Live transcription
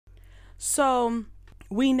So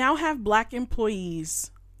we now have Black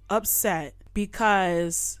employees upset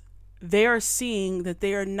because they are seeing that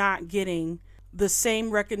they are not getting the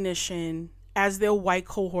same recognition as their white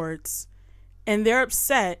cohorts. And they're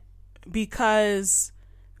upset because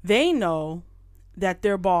they know that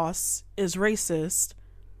their boss is racist.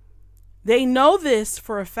 They know this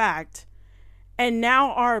for a fact and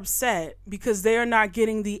now are upset because they are not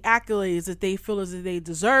getting the accolades that they feel as if they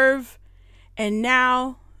deserve. And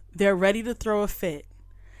now they're ready to throw a fit.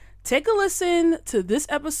 Take a listen to this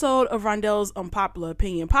episode of Rondell's Unpopular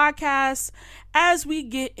Opinion podcast as we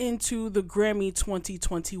get into the Grammy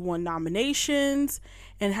 2021 nominations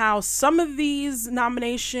and how some of these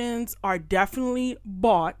nominations are definitely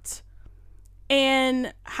bought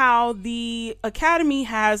and how the Academy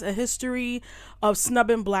has a history of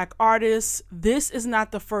snubbing Black artists. This is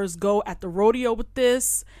not the first go at the rodeo with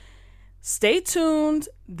this. Stay tuned.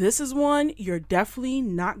 This is one you're definitely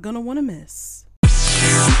not going to want to miss.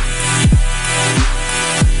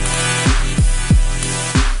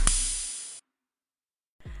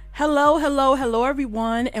 Hello,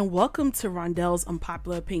 everyone, and welcome to Rondell's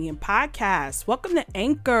Unpopular Opinion podcast. Welcome to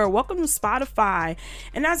Anchor. Welcome to Spotify.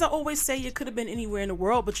 And as I always say, you could have been anywhere in the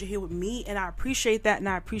world, but you're here with me, and I appreciate that, and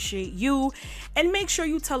I appreciate you. And make sure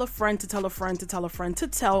you tell a friend to tell a friend to tell a friend to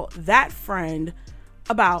tell that friend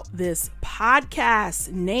about this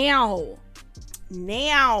podcast now.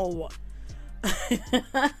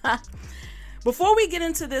 Before we get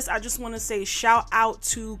into this, I just want to say shout out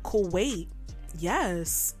to Kuwait.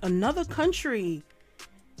 Yes, another country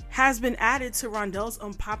has been added to Rondell's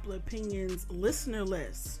Unpopular Opinions listener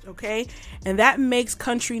list, okay? And that makes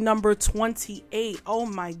country number 28. Oh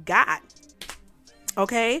my God.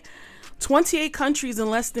 Okay? 28 countries in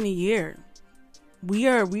less than a year. We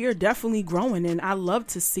are definitely growing, and I love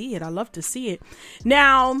to see it.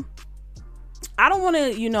 Now, I don't want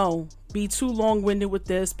to, be too long-winded with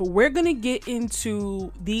this, but we're going to get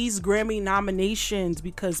into these Grammy nominations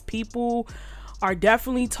because people are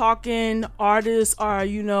definitely talking. Artists are,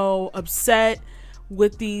 upset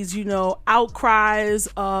with these, outcries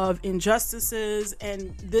of injustices.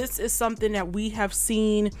 And this is something that we have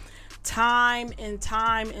seen time and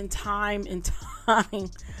time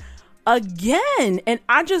again. And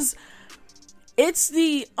it's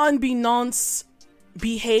the unbeknownst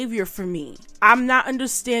behavior for me. I'm not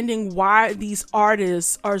understanding why these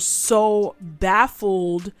artists are so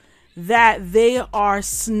baffled that they are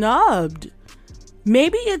snubbed.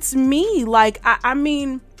 Maybe it's me. I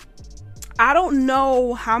mean, I don't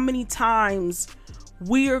know how many times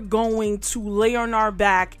we are going to lay on our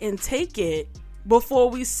back and take it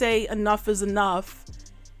before we say enough is enough.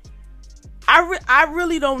 I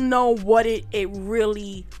really don't know what it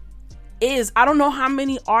really is. I don't know how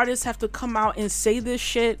many artists have to come out and say this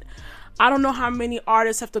shit. I don't know how many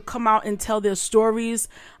artists have to come out and tell their stories.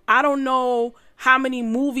 I don't know how many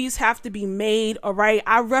movies have to be made. All right.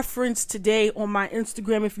 I referenced today on my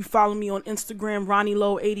Instagram. If you follow me on Instagram, Ronnie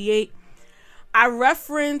Lowe 88, I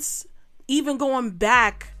reference even going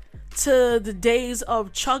back to the days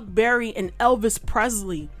of Chuck Berry and Elvis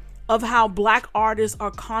Presley, of how Black artists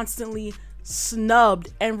are constantly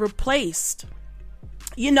snubbed and replaced.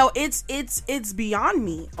 It's beyond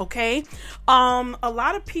me. Okay. A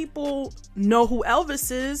lot of people know who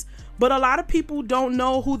Elvis is, but a lot of people don't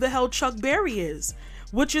know who the hell Chuck Berry is,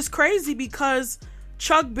 which is crazy because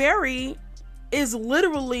Chuck Berry is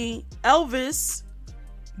literally Elvis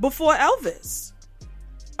before Elvis.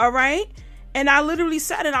 All right. And I literally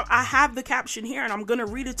said it. I have the caption here and I'm going to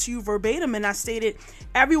read it to you verbatim. And I stated,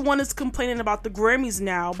 everyone is complaining about the Grammys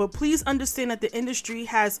now, but please understand that the industry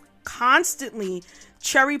has constantly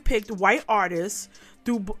cherry-picked white artists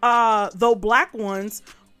though Black ones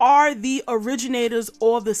are the originators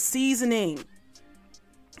or the seasoning.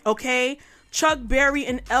 Okay? Chuck Berry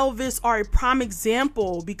and Elvis are a prime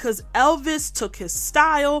example because Elvis took his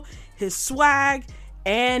style, his swag,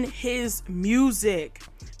 and his music.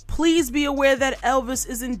 Please be aware that Elvis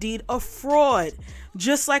is indeed a fraud,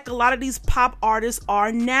 just like a lot of these pop artists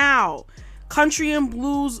are now. Country and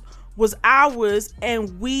blues was ours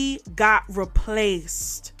and we got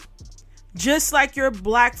replaced. Just like your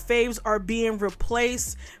Black faves are being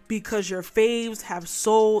replaced because your faves have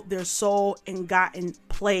sold their soul and gotten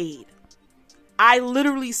played. I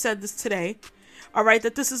literally said this today. All right,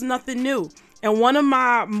 that this is nothing new. And one of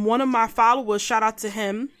my followers, shout out to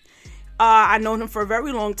him. I known him for a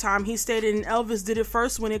very long time. He stated, and Elvis did it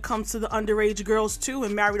first when it comes to the underage girls too,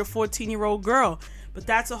 and married a 14-year-old girl. But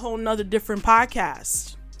that's a whole nother different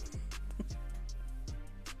podcast.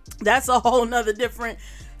 That's a whole nother different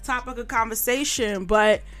topic of conversation.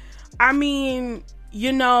 But I mean,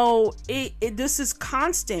 you know, this is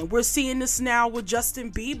constant. We're seeing this now with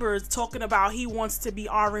Justin Bieber talking about he wants to be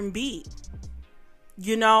R&B,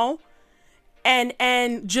 you know,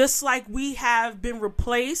 and just like we have been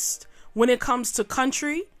replaced when it comes to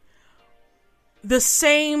country, the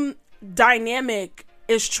same dynamic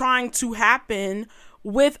is trying to happen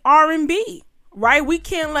with R&B, right? We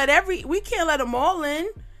can't let them all in,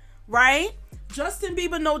 right? Justin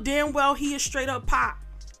Bieber know damn well he is straight up pop.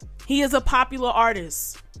 He is a popular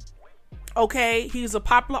artist. Okay? He's a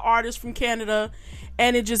popular artist from Canada,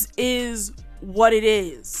 and it just is what it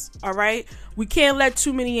is. All right? We can't let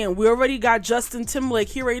too many in. We already got Justin Timberlake.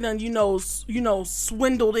 He already done,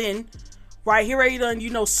 swindled in. Right? He already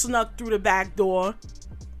done, snuck through the back door.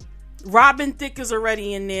 Robin Thicke is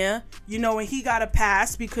already in there, and he got a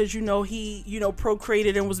pass because, he,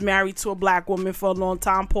 procreated and was married to a black woman for a long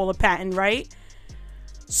time, Paula Patton, right?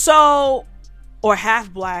 So, or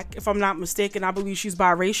half black, if I'm not mistaken. I believe she's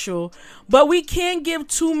biracial. But we can't give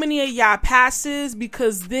too many of y'all passes,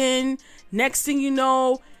 because then next thing you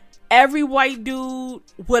know, every white dude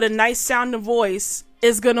with a nice sounding voice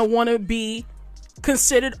is going to want to be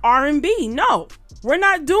considered R&B. No, we're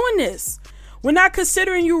not doing this. We're not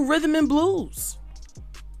considering you rhythm and blues.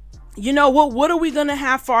 You know what are we going to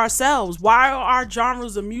have for ourselves? Why are our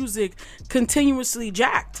genres of music continuously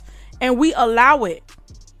jacked? And we allow it.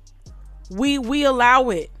 We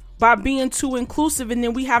allow it by being too inclusive, and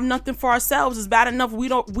then we have nothing for ourselves. It's bad enough we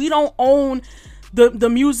don't own the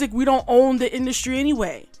music. We don't own the industry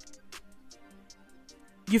anyway.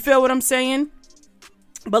 You feel what I'm saying?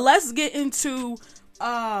 But let's get into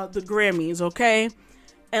the Grammys, okay?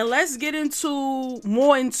 And let's get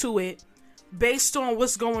more into it based on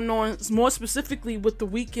what's going on, more specifically with The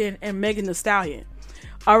Weeknd and Megan Thee Stallion.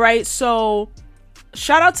 All right, so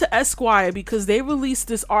shout out to Esquire, because they released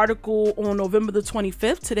this article on November the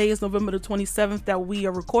 25th. Today is November the 27th that we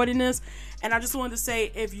are recording this. And I just wanted to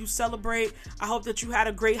say, if you celebrate, I hope that you had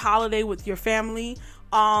a great holiday with your family.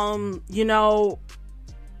 We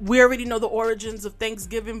already know the origins of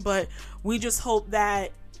Thanksgiving, but we just hope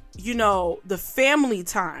that, the family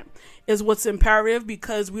time is what's imperative,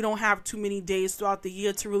 because we don't have too many days throughout the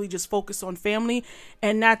year to really just focus on family.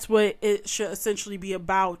 And that's what it should essentially be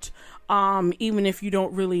about. Even if you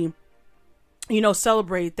don't really,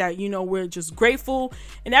 celebrate that, we're just grateful,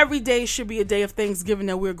 and every day should be a day of Thanksgiving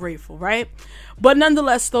that we're grateful, right? But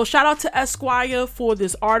nonetheless, though, shout out to Esquire for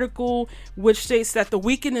this article, which states that The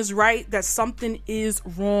Weeknd is right, that something is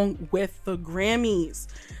wrong with the Grammys.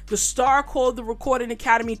 The star called the Recording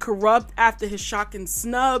Academy corrupt after his shocking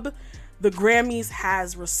snub. The Grammys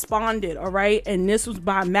has responded, all right? And this was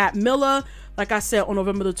by Matt Miller, like I said, on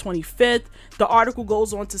November the 25th. The article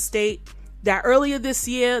goes on to state that earlier this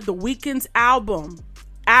year, The Weeknd's album,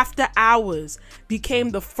 After Hours, became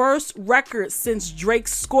the first record since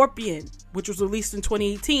Drake's Scorpion, which was released in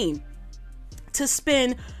 2018, to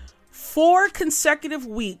spend 4 consecutive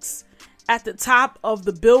weeks at the top of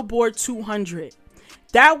the Billboard 200.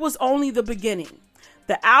 That was only the beginning.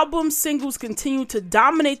 The album's singles continued to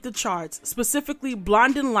dominate the charts, specifically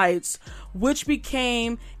Blinding Lights, which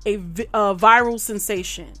became a viral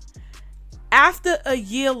sensation. After a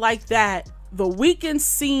year like that, The Weeknd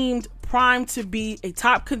seemed primed to be a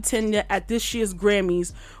top contender at this year's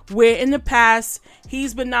Grammys, where in the past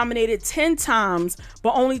he's been nominated 10 times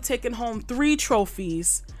but only taken home 3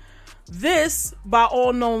 trophies. This, by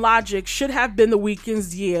all known logic, should have been The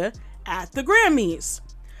Weeknd's year at the Grammys.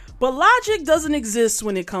 But logic doesn't exist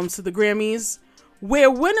when it comes to the Grammys,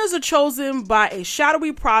 where winners are chosen by a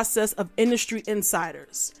shadowy process of industry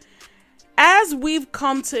insiders. As we've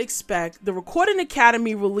come to expect, the Recording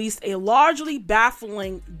Academy released a largely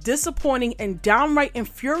baffling, disappointing, and downright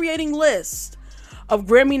infuriating list of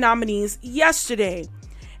Grammy nominees yesterday.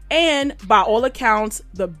 And by all accounts,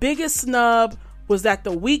 the biggest snub was that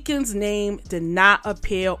The Weeknd's name did not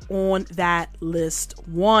appear on that list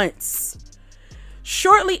once.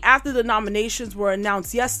 Shortly after the nominations were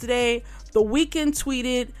announced yesterday, The Weeknd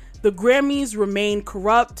tweeted, "The Grammys remain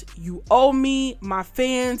corrupt. You owe me, my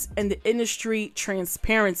fans, and the industry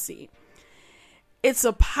transparency." It's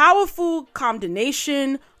a powerful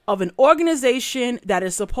condemnation of an organization that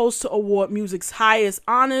is supposed to award music's highest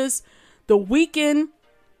honors. The Weeknd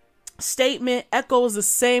statement echoes the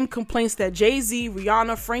same complaints that Jay-Z,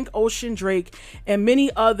 Rihanna, Frank Ocean, Drake, and many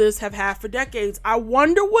others have had for decades. I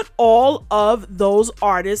wonder what all of those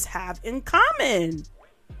artists have in common.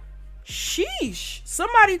 Sheesh.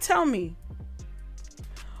 Somebody tell me.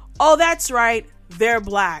 Oh, that's right. They're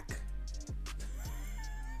black.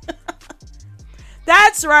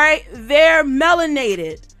 That's right. They're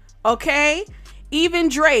melanated. Okay? Even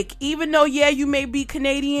Drake, even though, yeah, you may be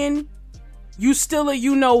Canadian, you still a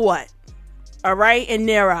you know what. All right, in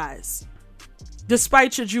their eyes,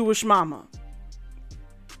 despite your Jewish mama.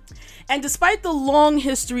 And despite the long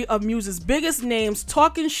history of music's biggest names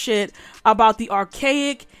talking shit about the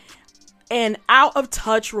archaic and out of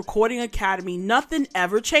touch Recording Academy, nothing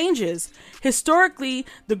ever changes. Historically,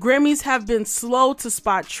 the Grammys have been slow to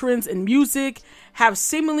spot trends in music, have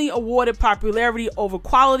seemingly awarded popularity over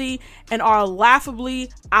quality, and are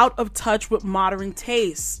laughably out of touch with modern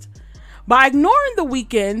taste. By ignoring The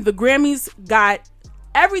Weeknd, the Grammys got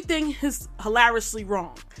everything hilariously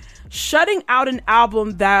wrong, shutting out an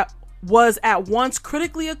album that was at once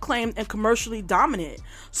critically acclaimed and commercially dominant.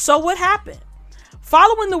 So what happened?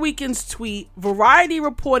 Following The Weeknd's tweet, Variety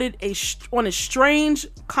reported on a strange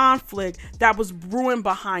conflict that was brewing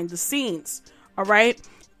behind the scenes. All right.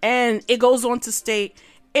 And it goes on to state,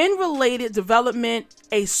 in related development,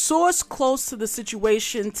 a source close to the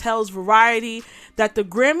situation tells Variety that the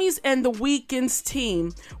Grammys and The Weeknd's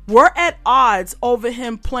team were at odds over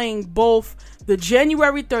him playing both the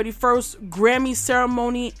January 31st Grammy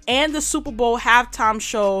ceremony and the Super Bowl halftime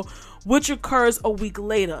show, which occurs a week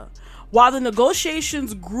later. While the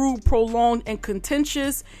negotiations grew prolonged and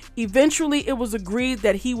contentious, eventually it was agreed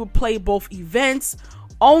that he would play both events,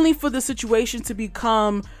 only for the situation to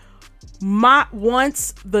become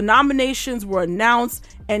once the nominations were announced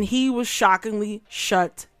and he was shockingly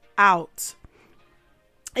shut out.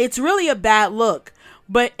 It's really a bad look,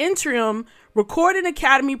 but interim Recording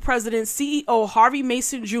Academy President CEO Harvey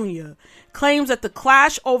Mason Jr. claims that the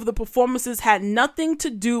clash over the performances had nothing to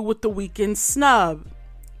do with The Weeknd's snub.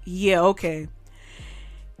 Yeah, okay.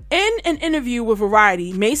 In an interview with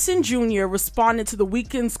Variety, Mason Jr. responded to The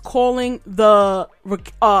Weeknd's calling the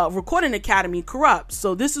Recording Academy corrupt.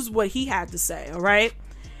 So this is what he had to say, all right?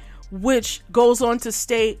 Which goes on to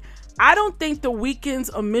state, I don't think The Weeknd's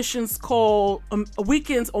omission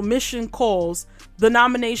calls the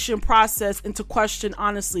nomination process into question,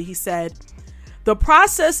 honestly, he said. The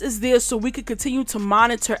process is there so we could continue to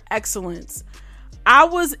monitor excellence. I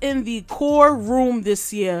was in the core room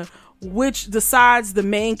this year, which decides the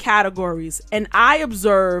main categories, and I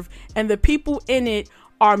observe, and the people in it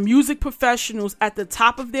are music professionals at the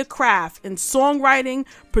top of their craft in songwriting,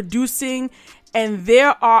 producing, and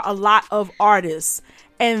there are a lot of artists,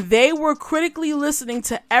 and they were critically listening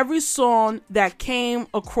to every song that came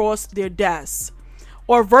across their desks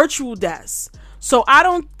or virtual desks. So I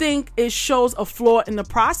don't think it shows a flaw in the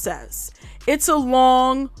process. It's a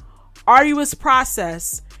long, arduous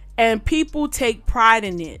process, and people take pride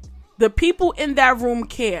in it. The people in that room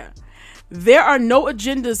care. There are no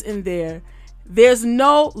agendas in there. There's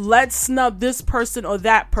no let's snub this person or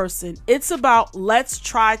that person. It's about let's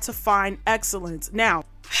try to find excellence. Now,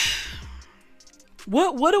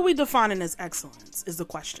 what are we defining as excellence is the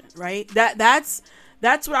question, right? That's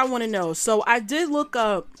what I want to know. So I did look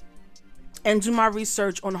up and do my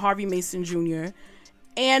research on Harvey Mason Jr.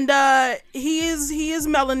 And he is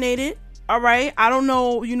melanated. All right. I don't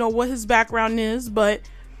know, what his background is, but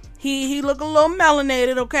he look a little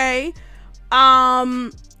melanated, okay?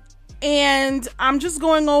 And I'm just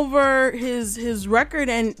going over his record,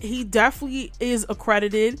 and he definitely is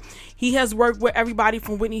accredited. He has worked with everybody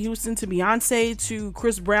from Whitney Houston to Beyonce to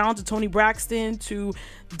Chris Brown to Toni Braxton to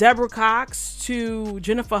Deborah Cox to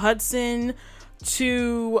Jennifer Hudson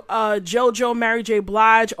to JoJo, Mary J.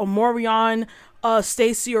 Blige, Omarion,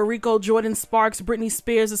 Stacey Orico, Jordan Sparks, Britney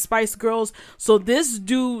Spears, the Spice Girls. So this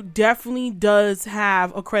dude definitely does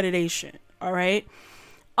have accreditation. All right.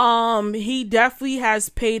 He definitely has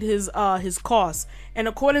paid his costs. And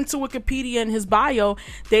according to Wikipedia in his bio,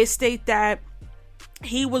 they state that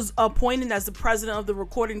he was appointed as the president of the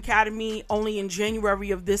Recording Academy only in January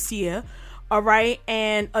of this year. All right.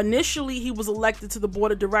 And initially he was elected to the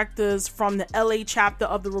board of directors from the LA chapter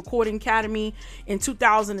of the Recording Academy in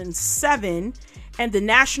 2007 and the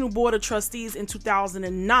National Board of Trustees in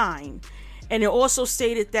 2009. And it also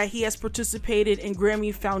stated that he has participated in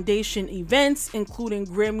Grammy Foundation events, including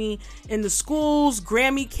Grammy in the Schools,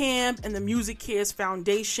 Grammy Camp, and the Music Cares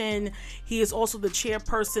Foundation. He is also the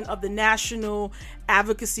chairperson of the National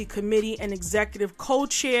Advocacy Committee and executive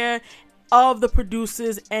co-chair of the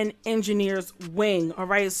Producers and Engineers Wing. All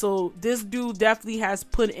right, so this dude definitely has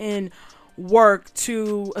put in work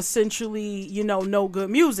to essentially, know good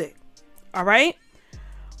music. All right,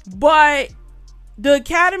 but the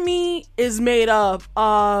Academy is made up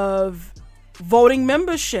of voting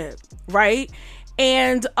membership, right?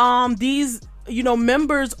 And these,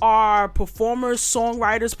 members are performers,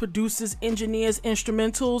 songwriters, producers, engineers,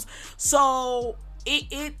 instrumentals. So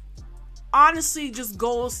it honestly just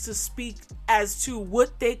goes to speak as to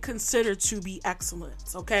what they consider to be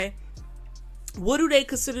excellence, okay? What do they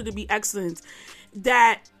consider to be excellence?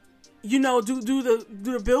 That, you know, do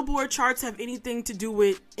the Billboard charts have anything to do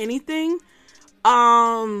with anything?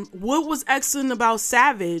 What was excellent about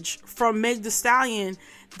Savage from Meg Thee Stallion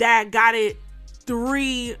that got it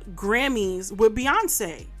 3 Grammys with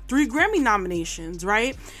Beyonce? 3 Grammy nominations,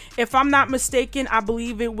 right? If I'm not mistaken, I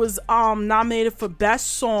believe it was nominated for Best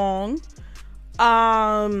Song.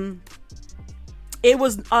 It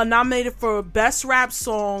was nominated for Best Rap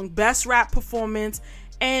Song, Best Rap Performance,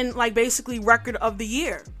 and like basically Record of the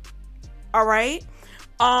Year. All right.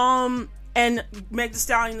 And Meg Thee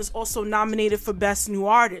Stallion is also nominated for Best New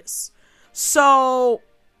Artist. So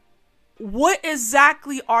what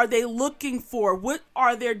exactly are they looking for? What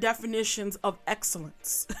are their definitions of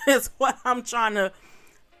excellence? Is what I'm trying to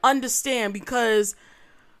understand, because,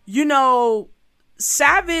 you know,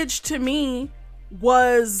 Savage to me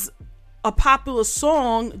was a popular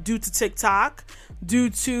song due to TikTok,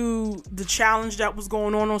 due to the challenge that was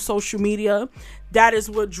going on social media. That is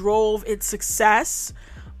what drove its success.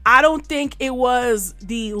 I don't think it was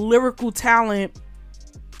the lyrical talent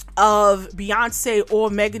of Beyonce or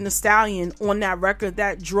Megan Thee Stallion on that record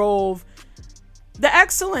that drove the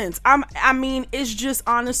excellence. I mean, it's just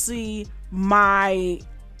honestly my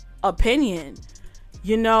opinion,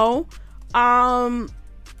 you know? I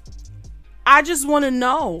just want to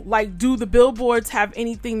know, like, do the billboards have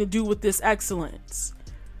anything to do with this excellence?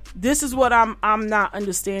 This is what I'm not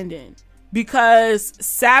understanding, because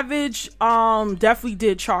Savage definitely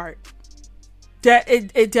did chart.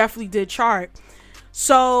 It definitely did chart.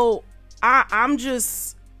 So I'm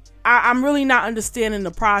really not understanding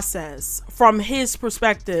the process from his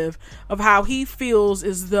perspective of how he feels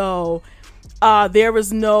as though there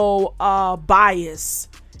is no bias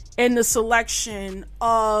in the selection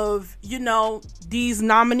of, you know, these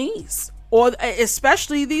nominees, or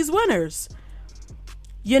especially these winners,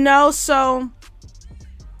 you know. So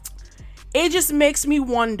it just makes me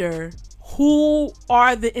wonder, who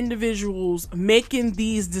are the individuals making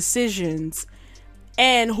these decisions,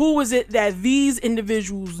 and who is it that these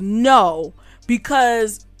individuals know?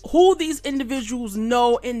 Because who these individuals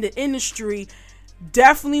know in the industry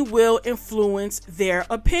definitely will influence their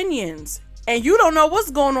opinions. And you don't know what's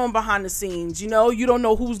going on behind the scenes. You know, you don't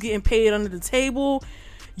know who's getting paid under the table.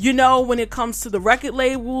 You know, when it comes to the record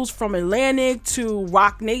labels, from Atlantic to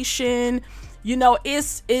Rock Nation, you know,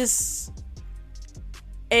 it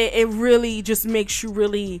really just makes you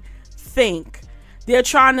really think. They're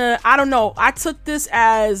trying to, I don't know, I took this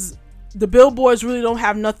as the billboards really don't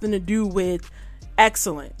have nothing to do with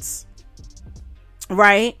excellence,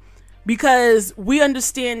 right? Because we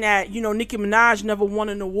understand that, you know, Nicki Minaj never won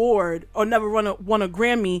an award or never won a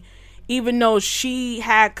Grammy, even though she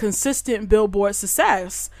had consistent Billboard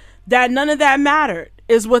success. That none of that mattered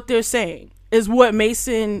is what they're saying, is what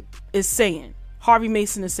Mason is saying. Harvey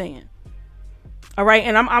Mason is saying. All right.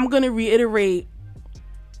 And I'm going to reiterate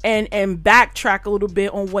and backtrack a little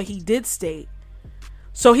bit on what he did state.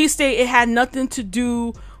 So he stated it had nothing to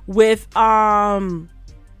do with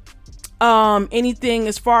anything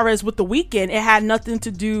as far as with the Weeknd. It had nothing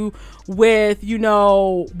to do with, you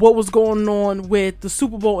know, what was going on with the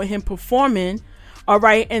Super Bowl and him performing. All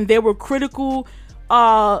right. And there was critical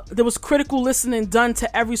listening done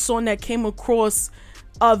to every song that came across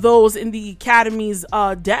those in the Academy's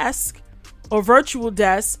desk or virtual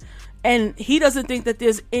desk. And he doesn't think that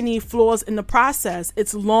there's any flaws in the process.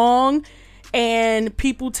 It's long and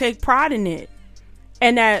people take pride in it.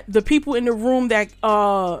 And that the people in the room that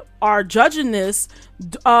are judging this,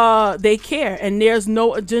 they care. And there's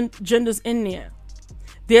no agendas in there.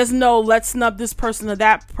 There's no let's snub this person or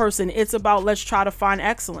that person. It's about let's try to find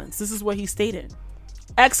excellence. This is what he stated.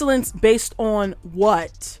 Excellence based on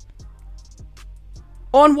what?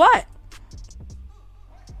 On what?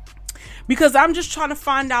 Because I'm just trying to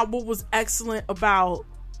find out what was excellent about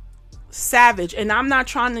Savage. And I'm not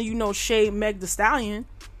trying to, you know, shade Meg Thee Stallion,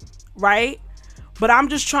 right? But I'm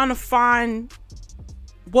just trying to find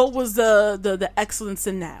what was the excellence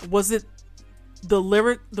in that. Was it the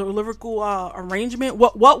lyrical arrangement?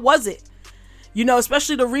 What was it? You know,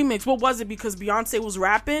 especially the remix. What was it? Because Beyonce was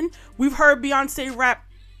rapping. We've heard Beyonce rap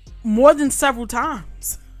more than several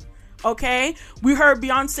times. Okay? We heard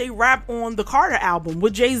Beyonce rap on the Carter album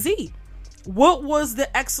with Jay-Z. What was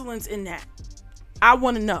the excellence in that? I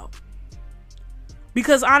want to know.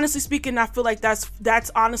 Because honestly speaking, I feel like that's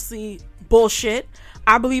honestly bullshit.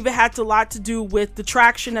 I believe it had a lot to do with the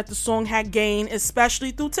traction that the song had gained, especially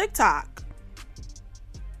through TikTok.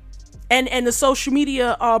 And the social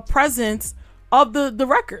media presence of the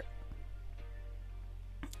record.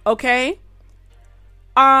 Okay?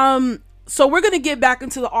 So we're going to get back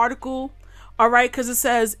into the article. All right, because it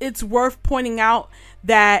says it's worth pointing out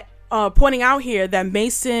here that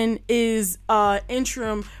Mason is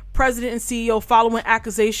interim president and CEO following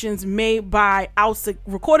accusations made by ousted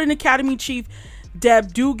Recording Academy chief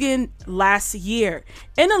Deb Dugan last year.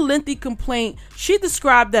 In a lengthy complaint, she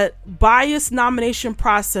described that biased nomination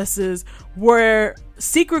processes where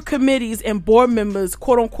secret committees and board members,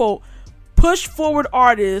 quote unquote, push forward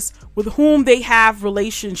artists with whom they have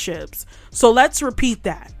relationships. So let's repeat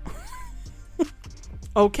that.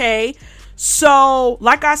 Okay. So,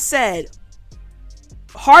 like I said,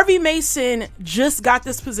 Harvey Mason just got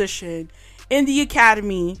this position in the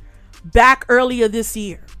Academy back earlier this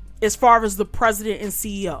year, as far as the president and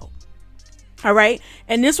CEO. All right.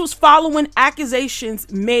 And this was following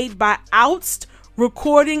accusations made by ousted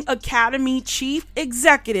Recording Academy chief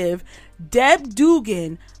executive Deb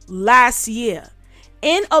Dugan last year.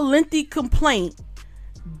 In a lengthy complaint,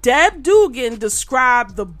 Deb Dugan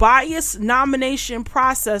described the biased nomination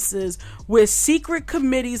processes where secret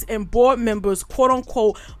committees and board members, quote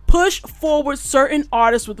unquote, push forward certain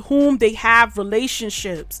artists with whom they have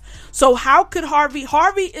relationships. So how could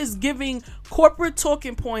Harvey is giving corporate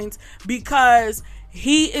talking points because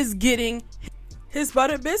he is getting his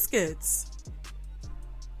butter biscuits.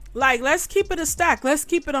 Like, let's keep it a stack. Let's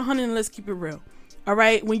keep it 100 and let's keep it real. All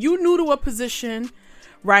right. When you new to a position,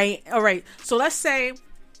 right? All right. So let's say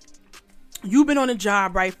you've been on a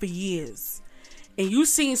job, right, for years, and you've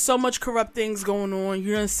seen so much corrupt things going on.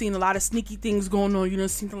 You done seen a lot of sneaky things going on. You done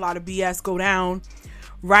seen a lot of BS go down,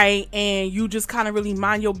 right? And you just kind of really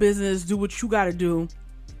mind your business, do what you got to do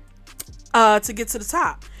to get to the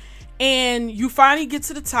top. And you finally get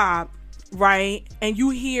to the top, right? And you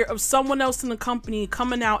hear of someone else in the company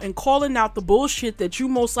coming out and calling out the bullshit that you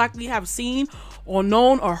most likely have seen or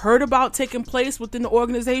known or heard about taking place within the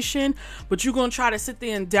organization, but you're going to try to sit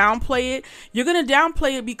there and downplay it. You're going to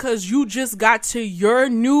downplay it because you just got to your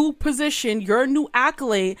new position, your new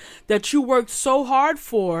accolade that you worked so hard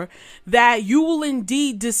for, that you will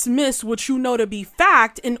indeed dismiss what you know to be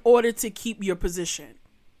fact in order to keep your position.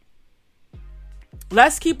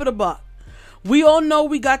 Let's keep it a buck. We all know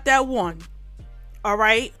we got that one, all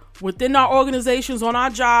right, within our organizations, on our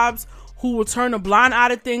jobs, who will turn a blind eye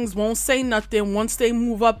to things, won't say nothing once they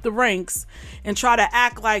move up the ranks and try to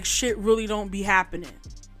act like shit really don't be happening.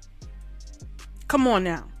 Come on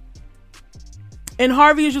now. And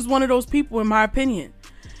Harvey is just one of those people, in my opinion,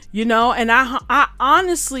 you know, and I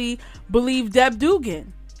honestly believe Deb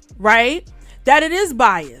Dugan, right, that it is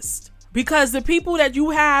biased. Because the people that you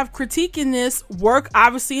have critiquing this work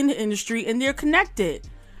obviously in the industry and they're connected,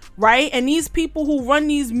 right? And these people who run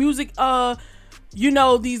these music,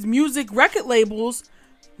 these music record labels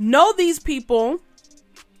know these people,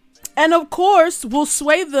 and of course will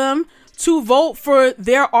sway them to vote for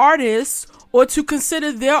their artists or to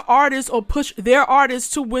consider their artists or push their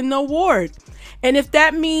artists to win the award. And if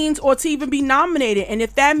that means, or to even be nominated, and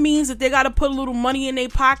if that means that they got to put a little money in their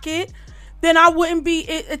pocket, then I wouldn't be,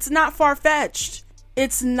 it's not far-fetched.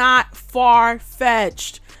 It's not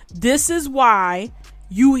far-fetched. This is why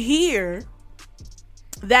you hear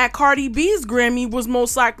that Cardi B's Grammy was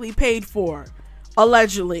most likely paid for,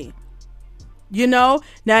 allegedly. You know,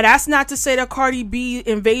 now that's not to say that Cardi B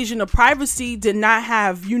Invasion of Privacy did not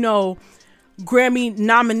have, Grammy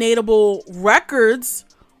nominatable records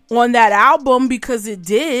on that album, because it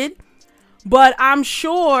did. But I'm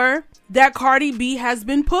sure that Cardi B has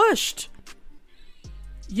been pushed,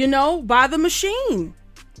 by the machine.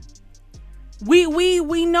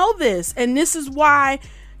 We know this, and this is why,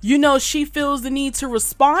 she feels the need to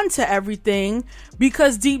respond to everything,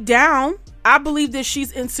 because deep down, I believe that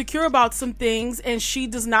she's insecure about some things and she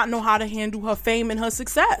does not know how to handle her fame and her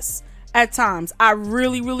success at times. I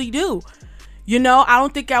really, really do. I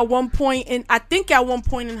don't think at one point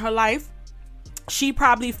in her life, she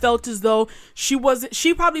probably felt as though she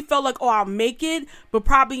probably felt like, oh, I'll make it, but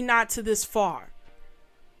probably not to this far.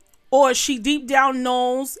 Or she deep down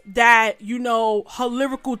knows that, her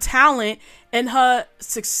lyrical talent and her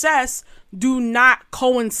success do not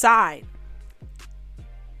coincide.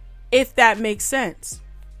 If that makes sense.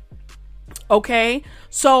 Okay?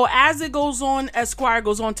 So as it goes on, Esquire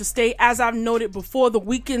goes on to state, as I've noted before, The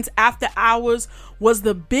Weeknd's After Hours was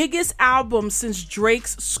the biggest album since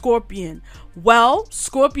Drake's Scorpion. Well,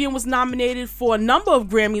 Scorpion was nominated for a number of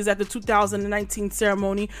Grammys at the 2019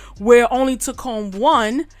 ceremony, where it only took home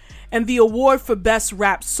one, and the award for Best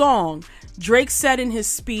Rap Song. Drake said in his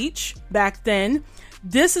speech back then,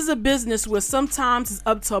 "This is a business where sometimes it's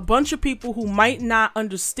up to a bunch of people who might not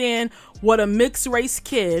understand what a mixed race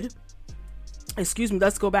kid,"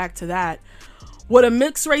 let's go back to that, "what a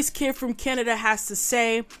mixed race kid from Canada has to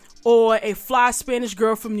say, or a fly Spanish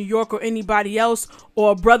girl from New York or anybody else,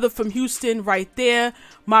 or a brother from Houston right there,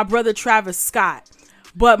 my brother Travis Scott.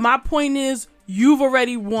 But my point is, you've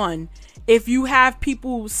already won. If you have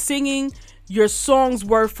people singing your songs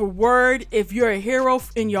word for word, if you're a hero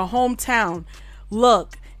in your hometown,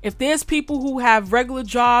 look, if there's people who have regular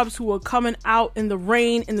jobs who are coming out in the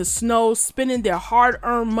rain, in the snow, spending their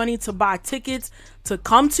hard-earned money to buy tickets to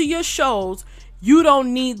come to your shows, you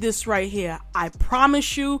don't need this right here. I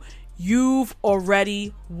promise you, you've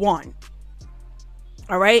already won.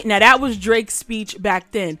 All right. Now, that was Drake's speech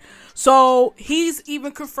back then. So he's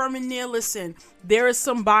even confirming there, listen, there is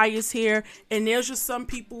some bias here, and there's just some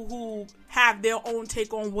people who have their own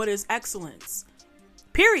take on what is excellence.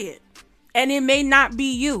 Period. And it may not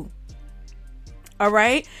be you. All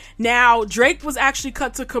right. Now, Drake was actually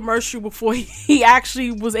cut to commercial before he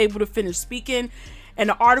actually was able to finish speaking. And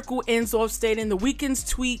the article ends off stating The Weeknd's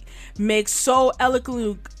tweet makes so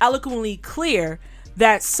eloquently clear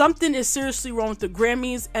that something is seriously wrong with the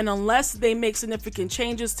Grammys, and unless they make significant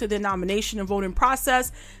changes to their nomination and voting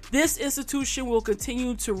process, this institution will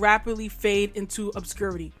continue to rapidly fade into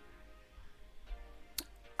obscurity.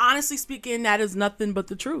 Honestly speaking, that is nothing but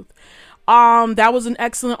the truth. That was an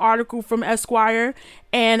excellent article from Esquire,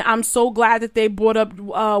 and I'm so glad that they brought up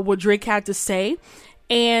what Drake had to say,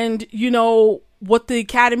 and what the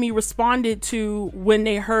Academy responded to when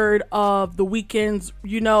they heard of The Weeknd's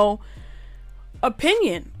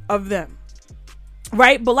opinion of them,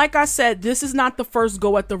 right? But like I said, this is not the first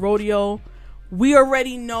go at the rodeo. We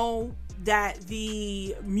already know that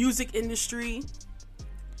the music industry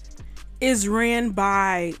is ran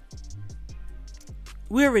by,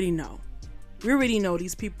 we already know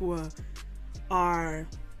these people are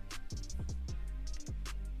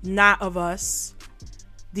not of us.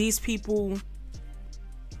 These people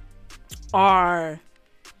are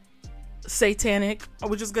satanic.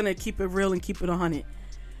 We're just gonna keep it real and keep it 100.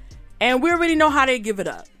 And we already know how they give it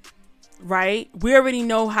up, right? We already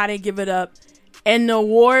know how they give it up. And the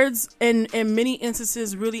awards in many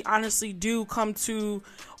instances really honestly do come to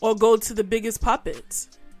or go to the biggest puppets.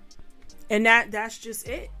 And that's just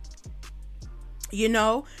it.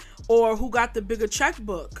 Or who got the bigger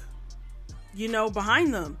checkbook,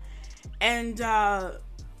 behind them. And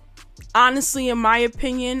honestly, in my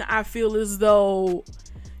opinion, I feel as though,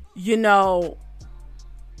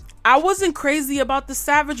 I wasn't crazy about the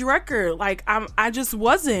Savage record. Like, I just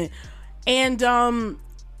wasn't. And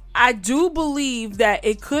I do believe that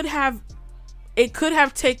it could have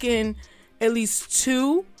taken at least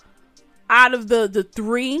 2 out of the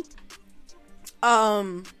 3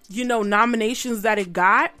 nominations that it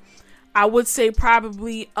got. I would say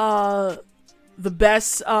probably the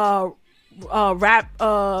best rap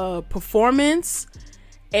performance,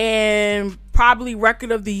 and probably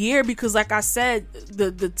record of the year, because like I said,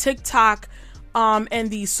 the TikTok and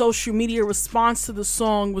the social media response to the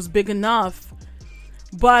song was big enough.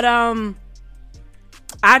 But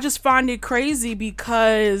I just find it crazy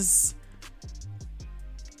because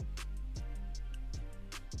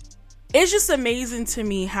it's just amazing to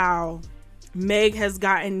me how Meg has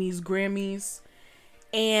gotten these Grammys,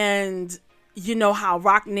 and how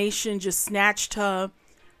Roc Nation just snatched her,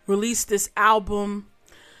 released this album,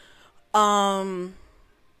 and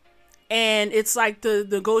it's like the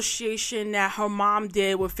negotiation that her mom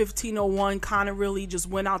did with 1501 kind of really just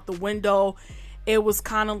went out the window. It was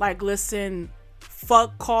kind of like, listen,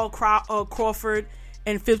 fuck Carl Crawford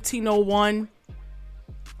and 1501,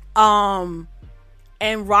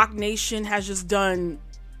 and Roc Nation has just done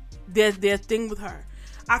their thing with her.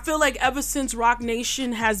 I feel like ever since Roc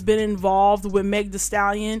Nation has been involved with Meg Thee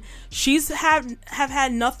Stallion, she's have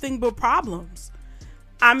had nothing but problems.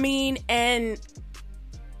 I mean, and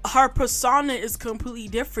her persona is completely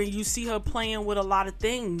different. You see her playing with a lot of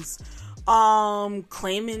things,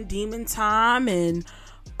 claiming demon time and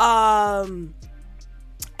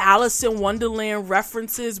Alice in Wonderland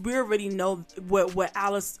references. We already know what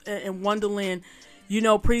Alice in Wonderland,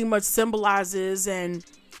 pretty much symbolizes, and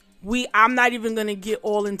I'm not even gonna get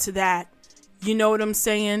all into that. You know what I'm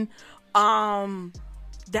saying? The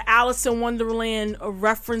Alice in Wonderland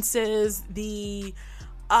references, the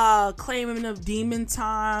claiming of demon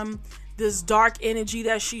time, this dark energy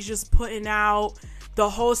that she's just putting out, the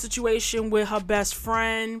whole situation with her best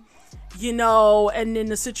friend, and then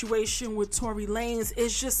the situation with Tory Lanez.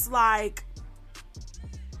 It's just like,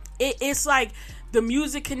 it's like the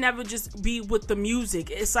music can never just be with the music.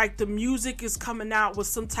 It's like the music is coming out with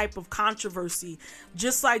some type of controversy.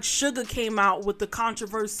 Just like Sugar came out with the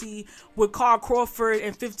controversy with Carl Crawford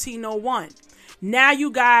and 1501. Now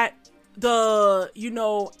you got the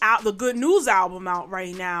Good News album out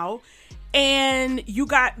right now. And you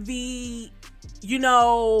got the,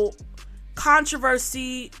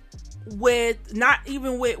 controversy with, not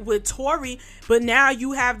even with Tory, but now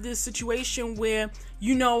you have this situation where,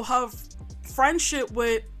 her friendship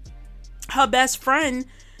with her best friend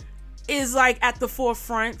is like at the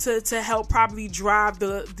forefront to help probably drive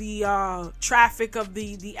the traffic of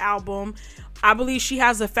the album. I believe she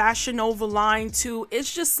has a Fashion Nova line too.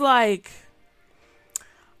 It's just like,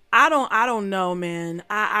 I don't know, man.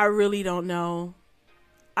 I really don't know.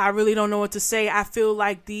 I really don't know what to say. I feel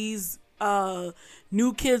like these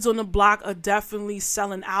new kids on the block are definitely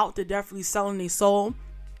selling out. They're definitely selling their soul,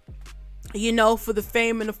 for the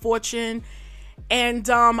fame and the fortune. And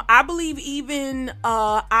I believe even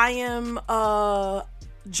I am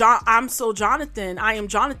Jonathan,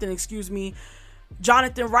 excuse me.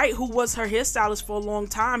 Jonathan Wright, who was her hairstylist for a long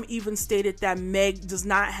time, even stated that Meg does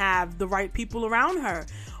not have the right people around her.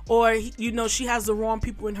 Or, she has the wrong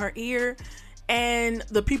people in her ear. And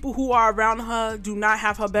the people who are around her do not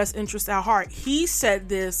have her best interest at heart. He said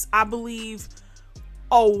this, I believe,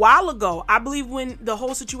 a while ago. I believe when the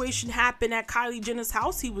whole situation happened at Kylie Jenner's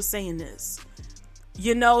house, he was saying this.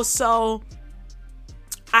 So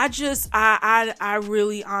I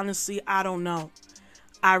really, honestly, I don't know.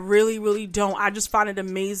 I really, really don't. I just find it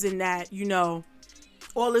amazing that,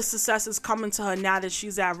 all this success is coming to her now that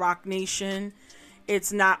she's at Roc Nation.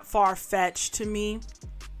 It's not far-fetched to me.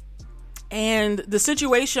 And the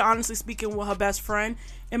situation, honestly speaking, with her best friend,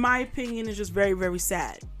 in my opinion, is just very, very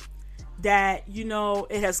sad. That,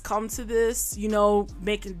 it has come to this,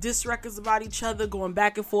 making diss records about each other, going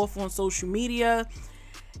back and forth on social media.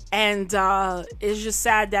 And it's just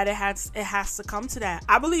sad that it has to come to that.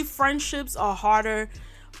 I believe friendships are harder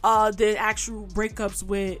than actual breakups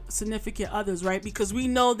with significant others, right? Because we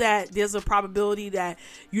know that there's a probability that,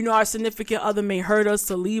 our significant other may hurt us,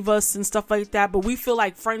 to leave us and stuff like that. But we feel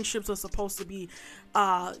like friendships are supposed to be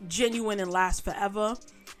genuine and last forever.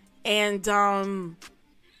 And,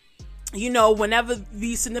 whenever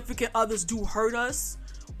these significant others do hurt us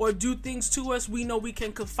or do things to us, we know we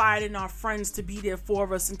can confide in our friends to be there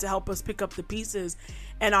for us and to help us pick up the pieces.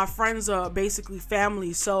 And our friends are basically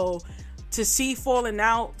family. So to see falling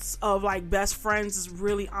outs of like best friends is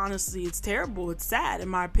really, honestly, it's terrible. It's sad, in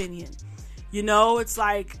my opinion. It's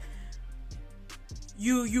like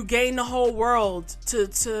you gain the whole world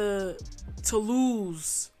to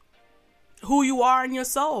lose who you are in your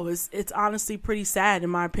soul. It's honestly pretty sad, in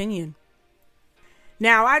my opinion.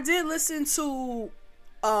 Now, I did listen to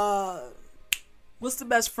what's the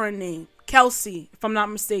best friend name? Kelsey, if I'm not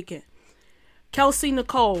mistaken. Kelsey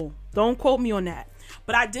Nicole. Don't quote me on that.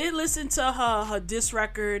 But I did listen to her diss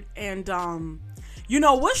record, and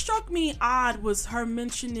what struck me odd was her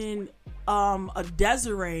mentioning a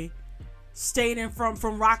Desiree stating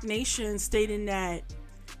from Roc Nation, stating that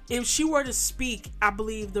if she were to speak, I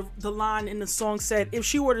believe the line in the song said, if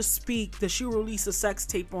she were to speak, that she would release a sex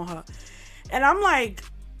tape on her. And I'm like,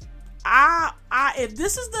 if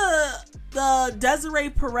this is the Desiree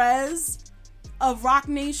Perez of Roc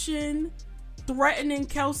Nation threatening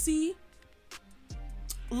Kelsey,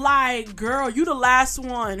 like, girl, you the last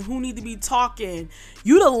one who need to be talking.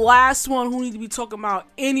 You the last one who need to be talking about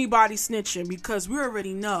anybody snitching, because we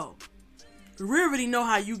already know. We already know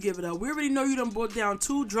how you give it up. We already know you done brought down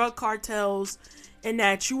 2 drug cartels and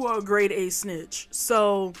that you are a grade A snitch.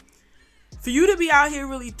 So for you to be out here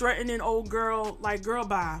really threatening old girl, like, girl,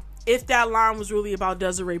 bye. If that line was really about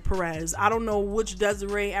Desiree Perez. I don't know which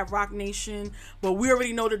Desiree at Roc Nation, but we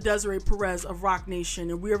already know the Desiree Perez of Roc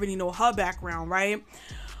Nation, and we already know her background, right?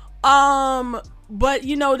 But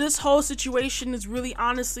this whole situation is really,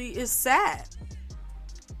 honestly, is sad.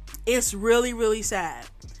 It's really, really sad.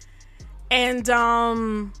 And I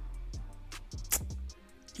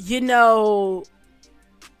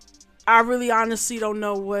really, honestly don't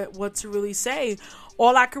know what to really say.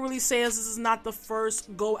 All I can really say is this is not the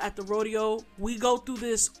first go at the rodeo. We go through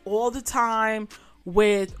this all the time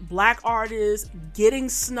with black artists getting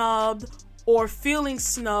snubbed or feeling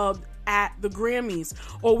snubbed at the Grammys.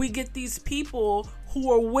 Or we get these people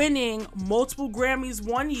who are winning multiple Grammys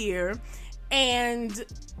one year and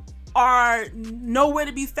are nowhere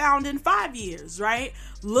to be found in 5 years, right?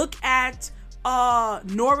 Look at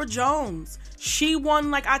Norah Jones. She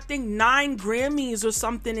won I think 9 Grammys or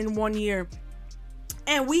something in 1 year.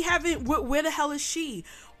 And we haven't, where the hell is she?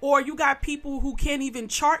 Or you got people who can't even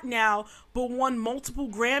chart now, but won multiple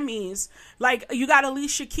Grammys. Like, you got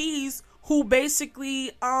Alicia Keys, who basically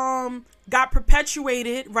got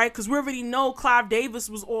perpetuated, right? Because we already know Clive Davis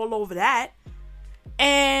was all over that.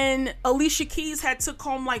 And Alicia Keys had took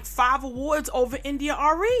home 5 awards over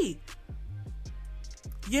India.Arie.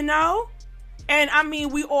 And I mean,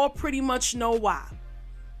 we all pretty much know why.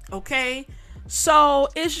 Okay? So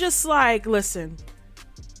it's just like, listen,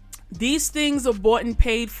 these things are bought and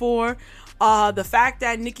paid for. The fact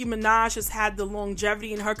that Nicki Minaj has had the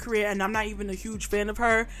longevity in her career, and I'm not even a huge fan of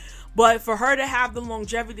her, but for her to have the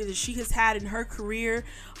longevity that she has had in her career,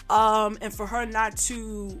 and for her not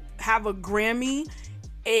to have a Grammy,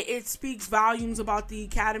 it speaks volumes about the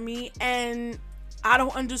Academy. And I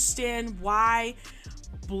don't understand why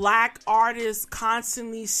black artists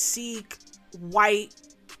constantly seek white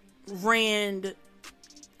Rand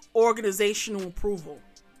organizational approval.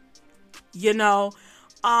 You know,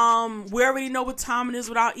 we already know what time it is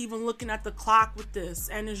without even looking at the clock with this.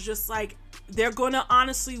 And it's just like, they're going to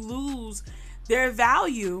honestly lose their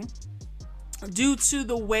value due to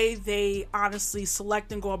the way they honestly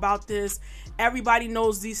select and go about this. Everybody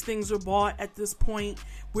knows these things are bought at this point.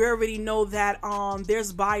 We already know that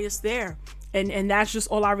there's bias there. And that's just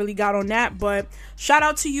all I really got on that. But shout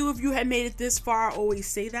out to you if you had made it this far. I always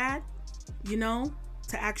say that, you know,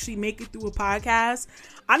 to actually make it through a podcast.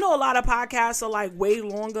 I know a lot of podcasts are like way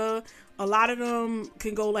longer. A lot of them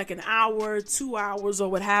can go like an hour, 2 hours,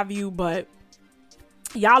 or what have you. But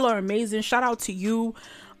y'all are amazing. Shout out to you.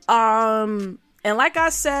 And like I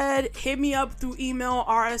said, hit me up through email,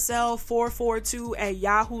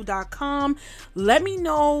 rsl442@yahoo.com. Let me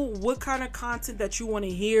know what kind of content that you want to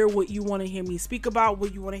hear, what you want to hear me speak about,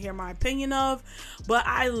 what you want to hear my opinion of. But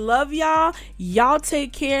I love y'all. Y'all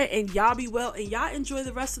take care and y'all be well. And y'all enjoy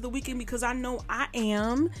the rest of the weekend, because I know I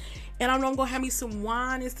am. And I know I'm going to have me some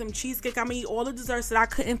wine and some cheesecake. I'm going to eat all the desserts that I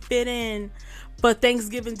couldn't fit in for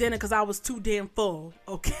Thanksgiving dinner because I was too damn full.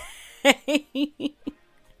 Okay?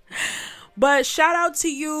 But shout out to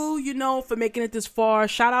you, you know, for making it this far.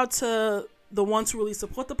 Shout out to the ones who really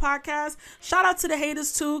support the podcast. Shout out to the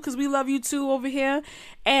haters too, because we love you too over here.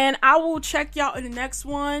 And I will check y'all in the next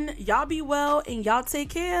one. Y'all be well and y'all take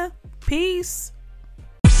care. Peace.